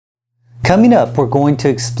Coming up, we're going to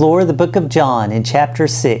explore the book of John in chapter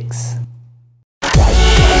 6.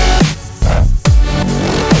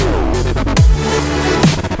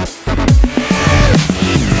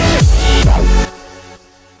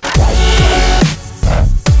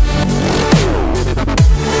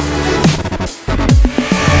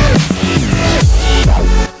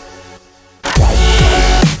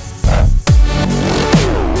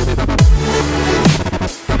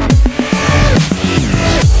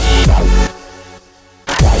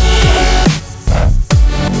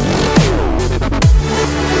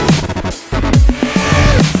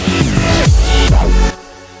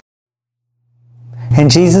 And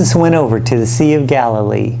Jesus went over to the Sea of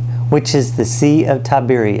Galilee, which is the Sea of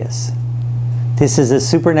Tiberias. This is a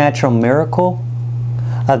supernatural miracle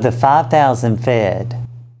of the 5,000 fed.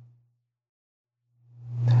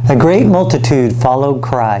 A great multitude followed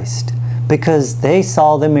Christ because they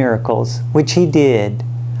saw the miracles which He did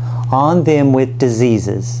on them with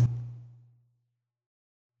diseases.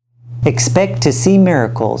 Expect to see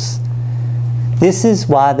miracles. This is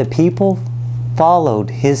why the people followed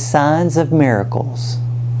His signs of miracles.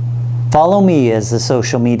 Follow me, as the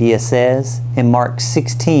social media says in Mark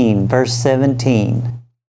 16, verse 17.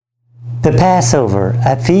 The Passover,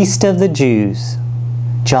 a feast of the Jews.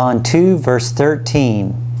 John 2, verse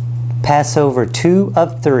 13. Passover 2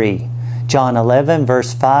 of 3. John 11,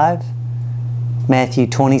 verse 5. Matthew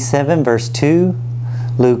 27, verse 2.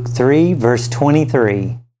 Luke 3, verse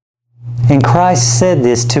 23. And Christ said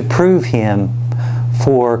this to prove Him,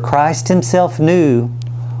 for Christ Himself knew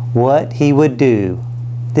what He would do.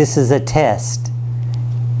 This is a test.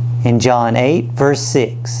 In John 8, verse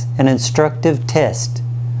 6, an instructive test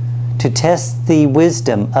to test the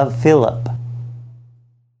wisdom of Philip.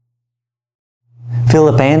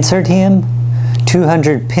 Philip answered Him,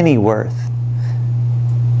 200 pennyworth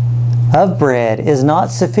of bread is not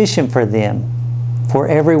sufficient for them, for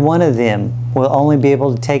every one of them will only be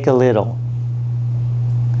able to take a little.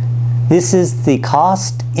 This is the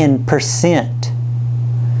cost in percent.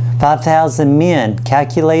 5,000 men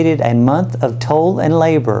calculated a month of toil and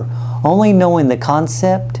labor, only knowing the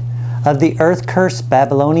concept of the earth-cursed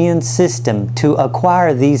Babylonian system to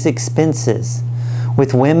acquire these expenses.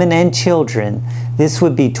 With women and children, this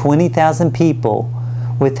would be 20,000 people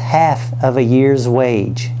with half of a year's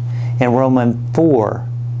wage. In Romans 4,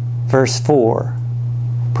 verse 4.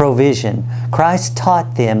 Provision. Christ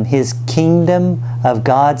taught them His kingdom of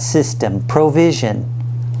God system, provision,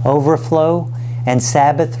 overflow, and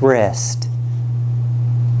Sabbath rest.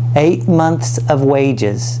 8 months of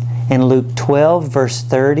wages in Luke 12, verse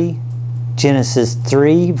 30, Genesis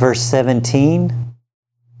 3, verse 17.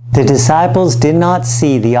 The disciples did not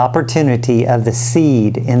see the opportunity of the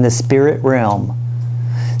seed in the spirit realm.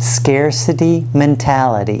 Scarcity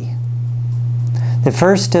mentality. The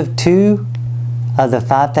first of two of the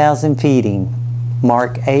 5,000 feeding.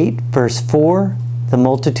 Mark 8, verse 4, the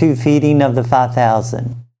multitude feeding of the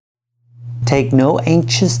 5,000. Take no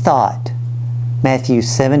anxious thought. Matthew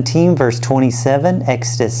 17, verse 27,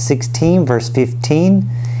 Exodus 16, verse 15.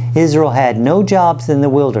 Israel had no jobs in the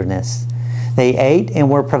wilderness. They ate and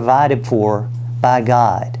were provided for by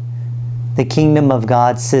God. The kingdom of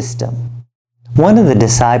God system. One of the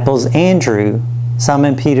disciples, Andrew,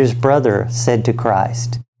 Simon Peter's brother, said to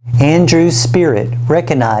Christ, Andrew's spirit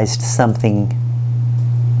recognized something.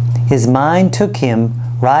 His mind took him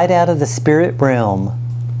right out of the spirit realm.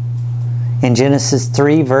 In Genesis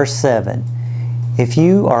 3, verse 7, if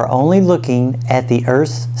you are only looking at the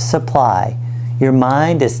earth's supply, your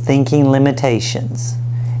mind is thinking limitations.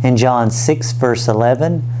 In John 6, verse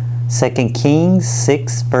 11, 2 Kings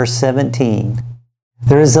 6, verse 17.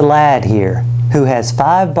 There is a lad here who has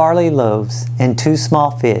 5 barley loaves and 2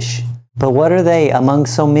 small fish. But what are they among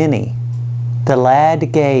so many? The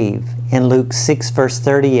lad gave in Luke 6, verse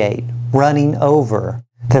 38, running over.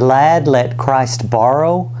 The lad let Christ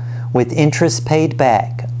borrow with interest paid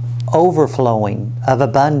back, overflowing of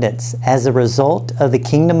abundance. As a result of the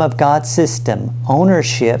kingdom of God system,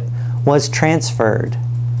 ownership was transferred.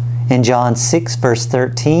 In John 6, verse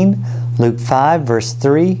 13, Luke 5, verse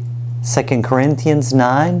 3, 2 Corinthians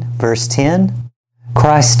 9, verse 10,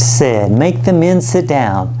 Christ said, make the men sit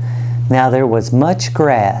down. Now there was much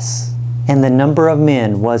grass, and the number of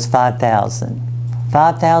men was 5,000.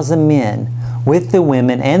 5,000 men, with the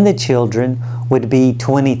women and the children, would be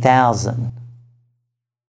 20,000.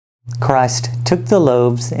 Christ took the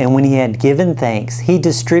loaves, and when He had given thanks, He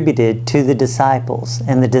distributed to the disciples,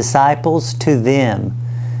 and the disciples to them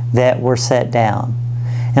that were set down,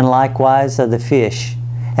 and likewise of the fish,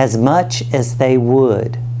 as much as they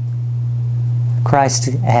would. Christ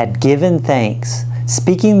had given thanks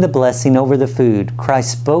Speaking the blessing over the food,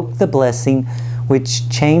 Christ spoke the blessing which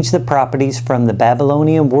changed the properties from the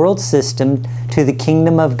Babylonian world system to the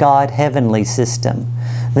kingdom of God heavenly system.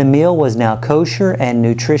 The meal was now kosher and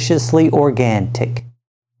nutritiously organic,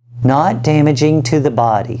 not damaging to the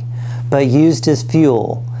body, but used as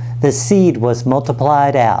fuel. The seed was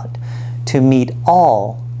multiplied out to meet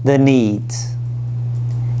all the needs.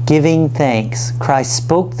 Giving thanks, Christ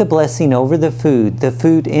spoke the blessing over the food. The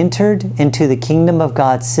food entered into the kingdom of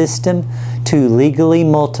God's system to legally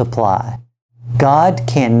multiply. God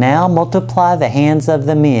can now multiply the hands of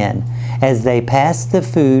the men as they pass the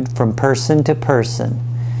food from person to person.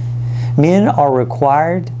 Men are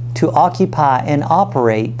required to occupy and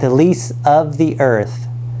operate the lease of the earth.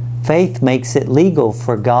 Faith makes it legal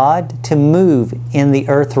for God to move in the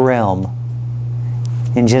earth realm.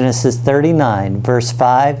 In Genesis 39, verse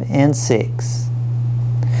 5 and 6.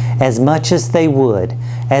 As much as they would,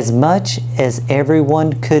 as much as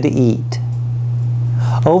everyone could eat.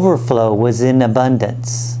 Overflow was in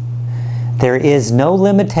abundance. There is no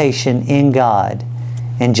limitation in God.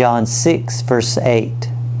 In John 6, verse 8.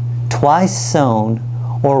 Twice sown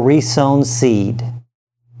or resown seed.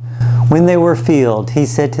 When they were filled, he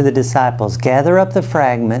said to the disciples, "Gather up the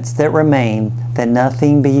fragments that remain, that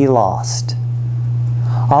nothing be lost."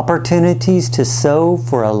 Opportunities to sow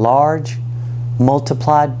for a large,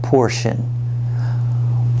 multiplied portion.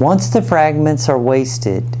 Once the fragments are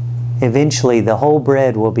wasted, eventually the whole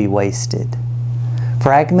bread will be wasted.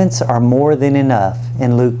 Fragments are more than enough.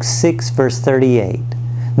 In Luke 6, verse 38.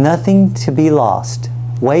 Nothing to be lost.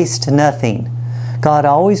 Waste nothing. God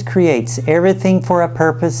always creates everything for a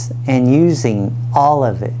purpose and using all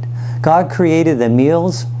of it. God created the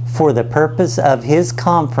meals for the purpose of His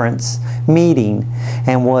conference meeting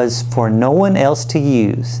and was for no one else to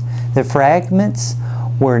use. The fragments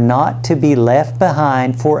were not to be left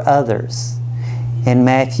behind for others. In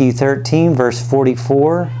Matthew 13, verse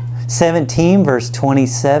 44, 17, verse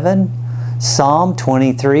 27, Psalm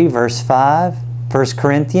 23, verse 5, 1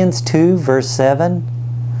 Corinthians 2, verse 7,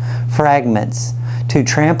 fragments. To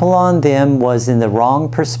trample on them was in the wrong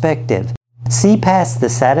perspective. See past the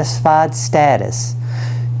satisfied status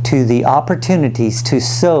to the opportunities to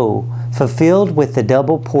sow fulfilled with the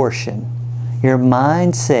double portion. Your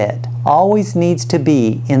mindset always needs to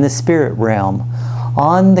be in the spirit realm,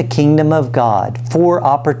 on the kingdom of God, for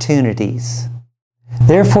opportunities.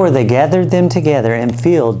 Therefore they gathered them together and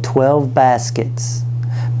filled 12 baskets.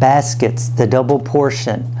 Baskets, the double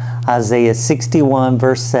portion. Isaiah 61,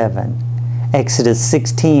 verse 7. Exodus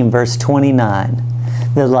 16, verse 29.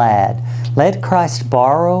 The lad, let Christ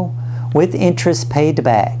borrow with interest paid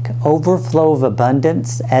back, overflow of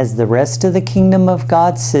abundance as the rest of the kingdom of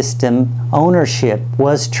God's system ownership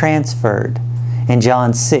was transferred. In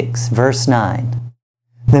John 6, verse 9.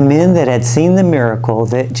 The men that had seen the miracle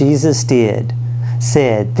that Jesus did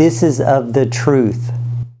said, "This is of the truth."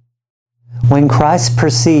 When Christ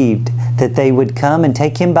perceived that they would come and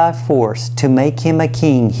take him by force to make him a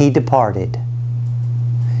king, he departed.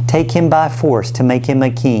 Take him by force to make him a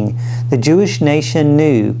king. The Jewish nation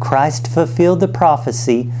knew Christ fulfilled the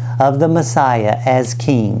prophecy of the Messiah as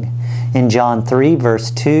king. In John 3,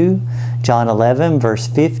 verse 2, John 11, verse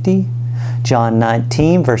 50, John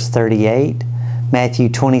 19, verse 38, Matthew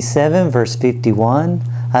 27, verse 51,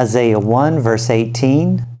 Isaiah 1, verse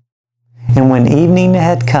 18. And when evening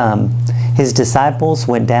had come, his disciples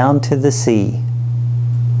went down to the sea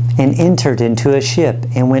and entered into a ship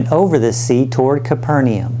and went over the sea toward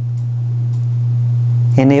Capernaum.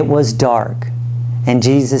 And it was dark, and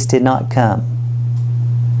Jesus did not come.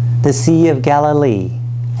 The Sea of Galilee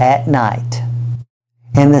at night.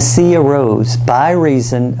 And the sea arose by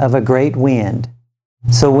reason of a great wind.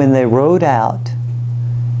 So when they rowed out,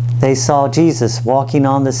 they saw Jesus walking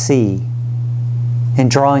on the sea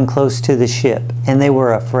and drawing close to the ship, and they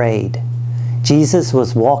were afraid. Jesus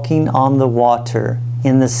was walking on the water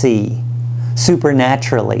in the sea,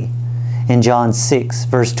 supernaturally. In John 6,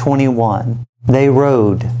 verse 21, they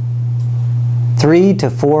rowed 3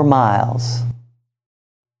 to 4 miles.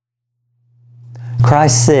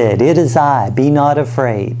 Christ said, "It is I, be not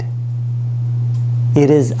afraid."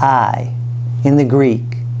 It is I, in the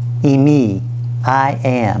Greek, eimi, I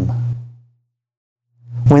am.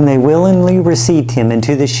 When they willingly received him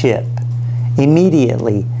into the ship,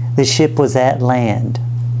 immediately the ship was at land,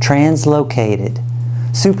 translocated.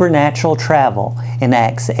 Supernatural travel in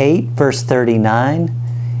Acts 8, verse 39,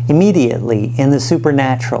 immediately in the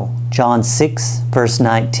supernatural. John 6, verse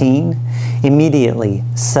 19, immediately,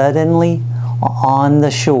 suddenly on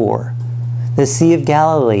the shore. The Sea of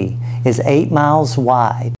Galilee is 8 miles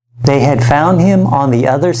wide. They had found him on the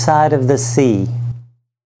other side of the sea.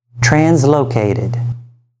 translocated.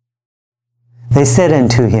 They said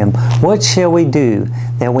unto him, What shall we do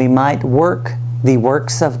that we might work the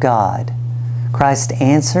works of God? Christ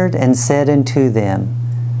answered and said unto them,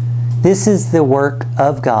 This is the work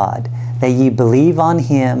of God, that ye believe on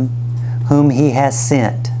him whom he has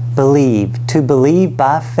sent. Believe, to believe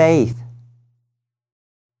by faith.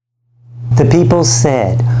 The people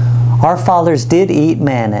said, Our fathers did eat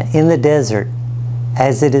manna in the desert,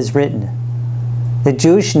 as it is written. The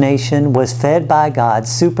Jewish nation was fed by God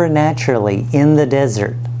supernaturally in the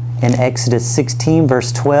desert in Exodus 16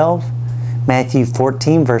 verse 12, Matthew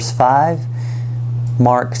 14 verse 5,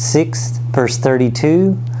 Mark 6 verse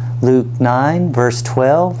 32, Luke 9 verse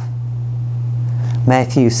 12,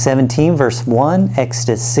 Matthew 17 verse 1,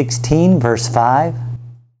 Exodus 16 verse 5.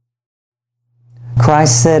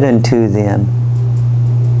 Christ said unto them,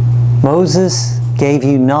 Moses gave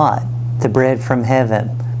you not the bread from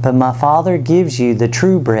heaven, but my Father gives you the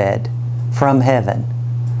true bread from heaven.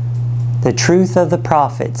 The truth of the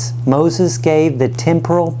prophets. Moses gave the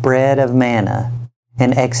temporal bread of manna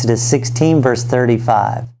in Exodus 16 verse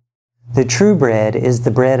 35. The true bread is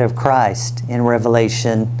the bread of Christ in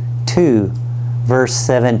Revelation 2 verse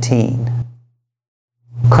 17.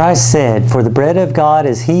 Christ said, For the bread of God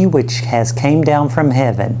is he which has came down from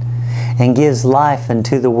heaven and gives life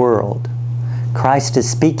unto the world. Christ is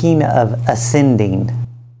speaking of ascending.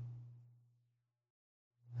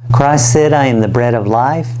 Christ said, I am the bread of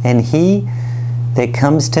life, and he that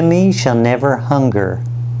comes to me shall never hunger,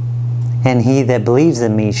 and he that believes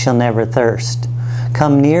in me shall never thirst.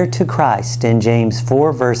 Come near to Christ in James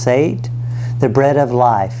 4 verse 8. The bread of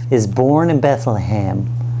life is born in Bethlehem,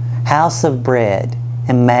 house of bread,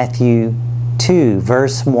 in Matthew 2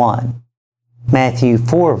 verse 1, Matthew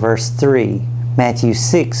 4 verse 3, Matthew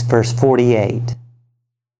 6 verse 48.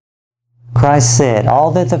 Christ said,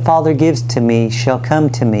 All that the Father gives to me shall come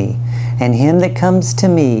to me, and him that comes to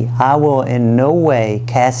me I will in no way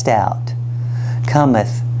cast out. Come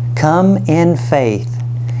in faith,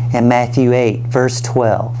 in Matthew 8, verse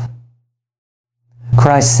 12.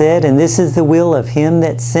 Christ said, And this is the will of him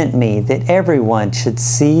that sent me, that everyone should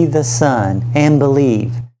see the Son and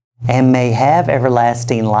believe, and may have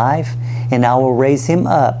everlasting life, and I will raise him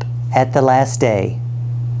up at the last day.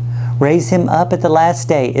 Raise him up at the last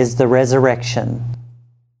day is the resurrection.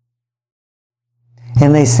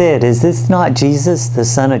 And they said, Is this not Jesus, the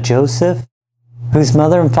son of Joseph, whose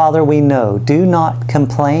mother and father we know? Do not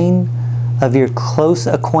complain of your close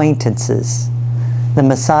acquaintances. The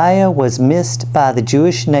Messiah was missed by the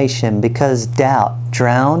Jewish nation because doubt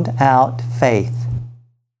drowned out faith.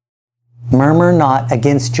 Murmur not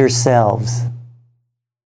against yourselves.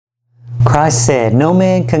 Christ said, No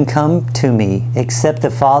man can come to me except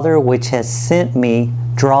the Father which has sent me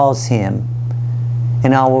draws him,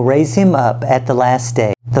 and I will raise him up at the last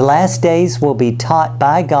day. The last days will be taught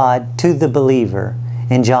by God to the believer.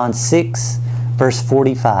 In John 6, verse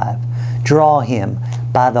 45, draw him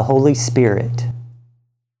by the Holy Spirit.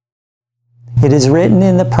 It is written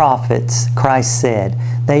in the prophets, Christ said,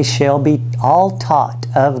 they shall be all taught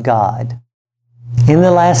of God. In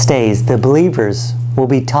the last days, the believers will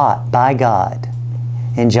be taught by God.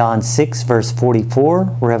 In John 6, verse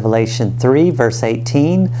 44, Revelation 3, verse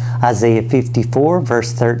 18, Isaiah 54,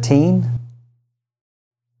 verse 13.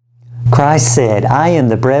 Christ said, I am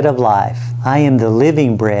the bread of life. I am the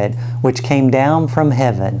living bread which came down from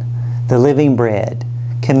heaven. The living bread.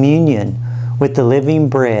 Communion with the living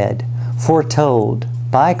bread, foretold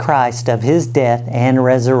by Christ of his death and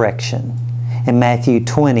resurrection. In Matthew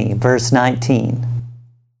 20, verse 19.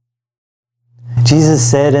 Jesus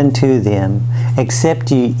said unto them,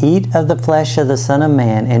 Except ye eat of the flesh of the Son of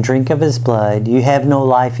Man and drink of his blood, you have no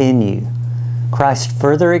life in you. Christ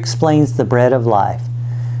further explains the bread of life.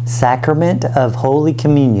 Sacrament of Holy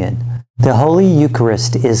Communion. The Holy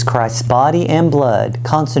Eucharist is Christ's body and blood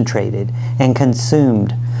concentrated and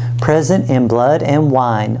consumed, present in blood and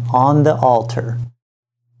wine on the altar.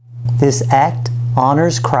 This act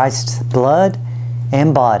honors Christ's blood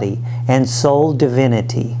and body and soul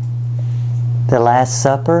divinity. The Last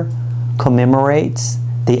Supper commemorates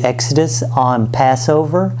the Exodus on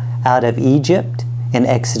Passover out of Egypt in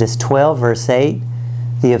Exodus 12, verse 8.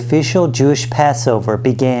 The official Jewish Passover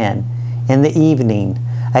began in the evening,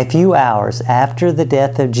 a few hours after the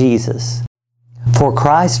death of Jesus. For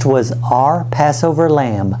Christ was our Passover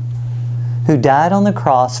lamb, who died on the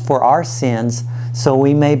cross for our sins so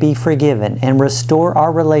we may be forgiven and restore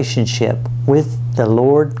our relationship with the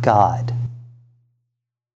Lord God.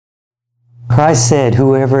 Christ said,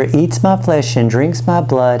 Whoever eats my flesh and drinks my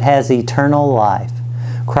blood has eternal life.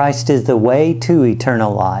 Christ is the way to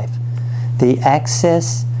eternal life, the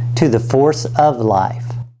access to the force of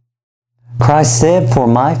life. Christ said, "For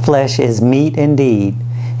my flesh is meat indeed,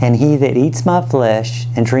 and he that eats my flesh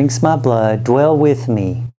and drinks my blood dwell with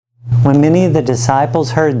me." When many of the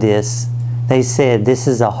disciples heard this, they said, "This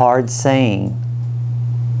is a hard saying."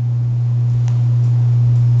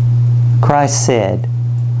 Christ said,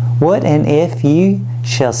 "What and if ye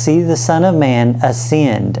shall see the Son of Man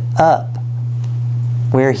ascend up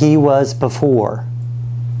where he was before?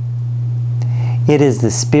 It is the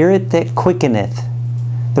Spirit that quickeneth.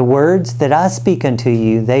 The words that I speak unto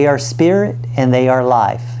you, they are spirit and they are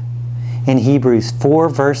life." In Hebrews 4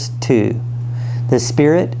 verse 2, the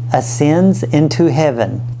Spirit ascends into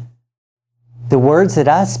heaven. The words that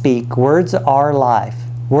I speak, words are life.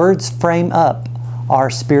 Words frame up our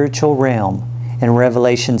spiritual realm. In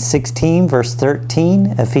Revelation 16 verse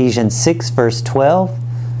 13, Ephesians 6 verse 12,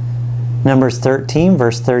 Numbers 13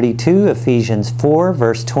 verse 32, Ephesians 4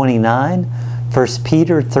 verse 29, 1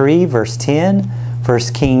 Peter 3 verse 10,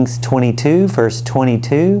 1 Kings 22 verse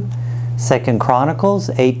 22, 2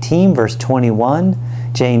 Chronicles 18 verse 21,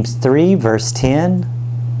 James 3 verse 10.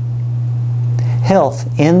 Health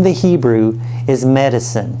in the Hebrew is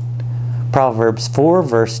medicine. Proverbs 4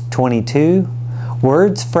 verse 22.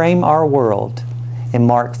 Words frame our world. In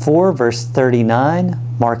Mark 4 verse 39,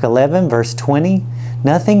 Mark 11 verse 20,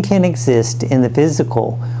 nothing can exist in the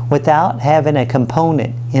physical without having a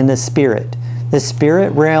component in the spirit. The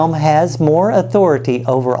spirit realm has more authority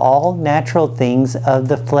over all natural things of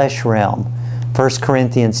the flesh realm. 1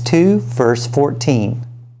 Corinthians 2 verse 14.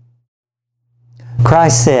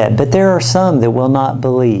 Christ said, "But there are some that will not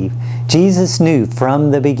believe." Jesus knew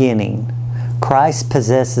from the beginning. Christ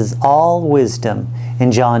possesses all wisdom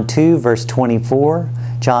in John 2 verse 24,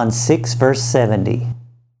 John 6 verse 70.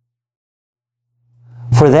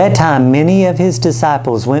 For that time many of his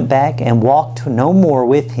disciples went back and walked no more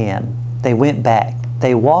with him. They went back.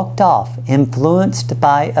 They walked off, influenced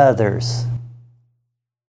by others.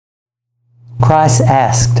 Christ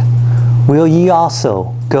asked, "Will ye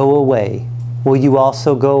also go away?" Will you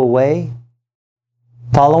also go away?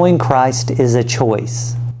 Following Christ is a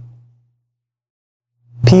choice.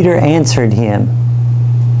 Peter answered him,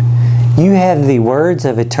 "You have the words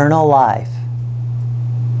of eternal life."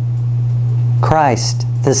 Christ,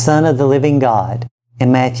 the Son of the living God,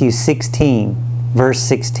 in Matthew 16, verse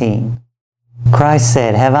 16. Christ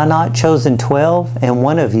said, "Have I not chosen 12, and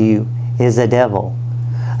one of you is a devil?"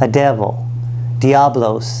 A devil,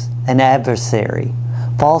 diablos, an adversary,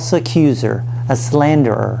 false accuser, a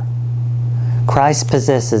slanderer. Christ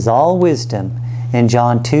possesses all wisdom in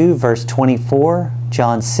John 2, verse 24,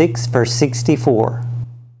 John 6, verse 64.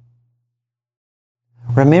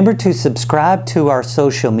 Remember to subscribe to our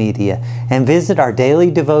social media and visit our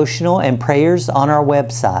daily devotional and prayers on our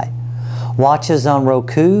website. Watch us on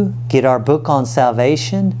Roku, get our book on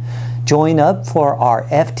salvation, join up for our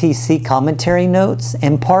FTC commentary notes,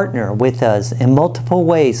 and partner with us in multiple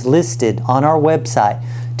ways listed on our website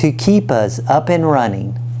to keep us up and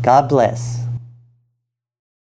running. God bless.